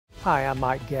Hi, I'm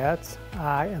Mike Getz.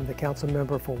 I am the council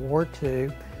member for Ward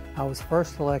 2. I was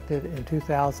first elected in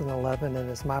 2011 and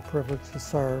it's my privilege to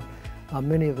serve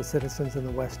many of the citizens in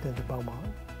the west end of Beaumont.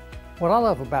 What I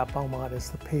love about Beaumont is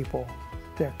the people.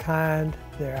 They're kind,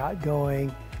 they're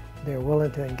outgoing, they're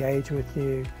willing to engage with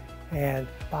you, and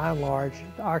by and large,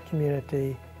 our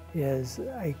community is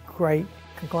a great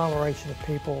conglomeration of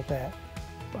people that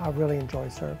I really enjoy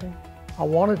serving. I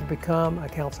wanted to become a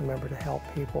council member to help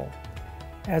people.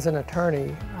 As an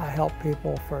attorney, I helped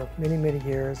people for many, many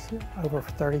years, over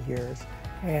 30 years,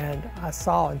 and I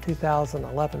saw in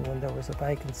 2011 when there was a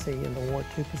vacancy in the Ward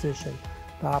 2 position,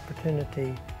 the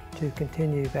opportunity to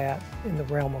continue that in the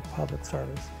realm of public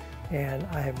service, and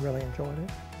I have really enjoyed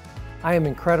it. I am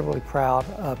incredibly proud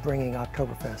of bringing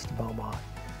Oktoberfest to Beaumont.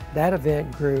 That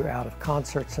event grew out of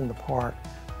concerts in the park.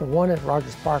 The one at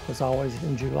Rogers Park was always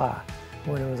in July,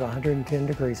 when it was 110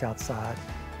 degrees outside,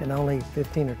 and only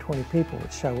 15 or 20 people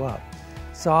would show up.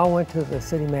 So I went to the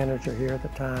city manager here at the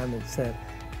time and said,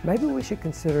 maybe we should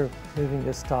consider moving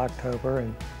this to October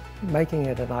and making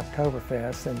it an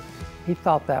Oktoberfest. And he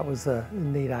thought that was a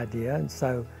neat idea. And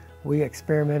so we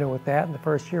experimented with that. And the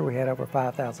first year we had over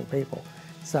 5,000 people.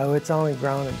 So it's only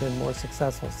grown and been more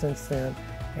successful since then.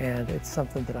 And it's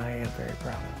something that I am very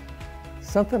proud of.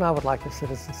 Something I would like the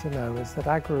citizens to know is that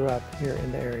I grew up here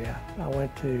in the area. I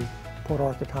went to Port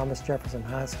Arthur Thomas Jefferson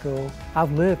High School.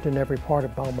 I've lived in every part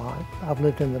of Beaumont. I've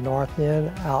lived in the North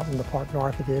End, out in the Park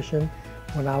North Edition.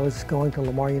 When I was going to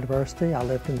Lamar University, I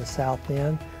lived in the South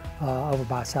End, over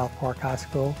by South Park High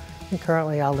School, and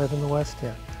currently I live in the West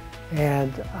End.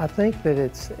 And I think that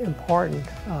it's important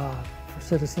for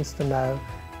citizens to know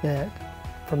that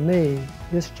for me,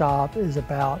 this job is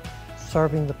about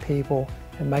serving the people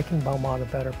and making Beaumont a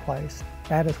better place.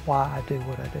 That is why I do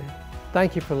what I do.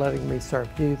 Thank you for letting me serve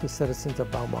you, the citizens of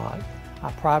Beaumont.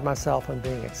 I pride myself on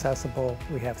being accessible.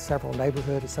 We have several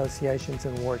neighborhood associations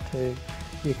in Ward 2.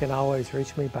 You can always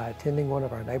reach me by attending one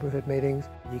of our neighborhood meetings.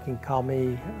 You can call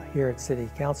me here at City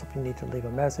Council if you need to leave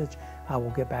a message. I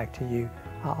will get back to you.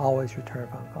 I always return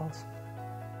phone calls.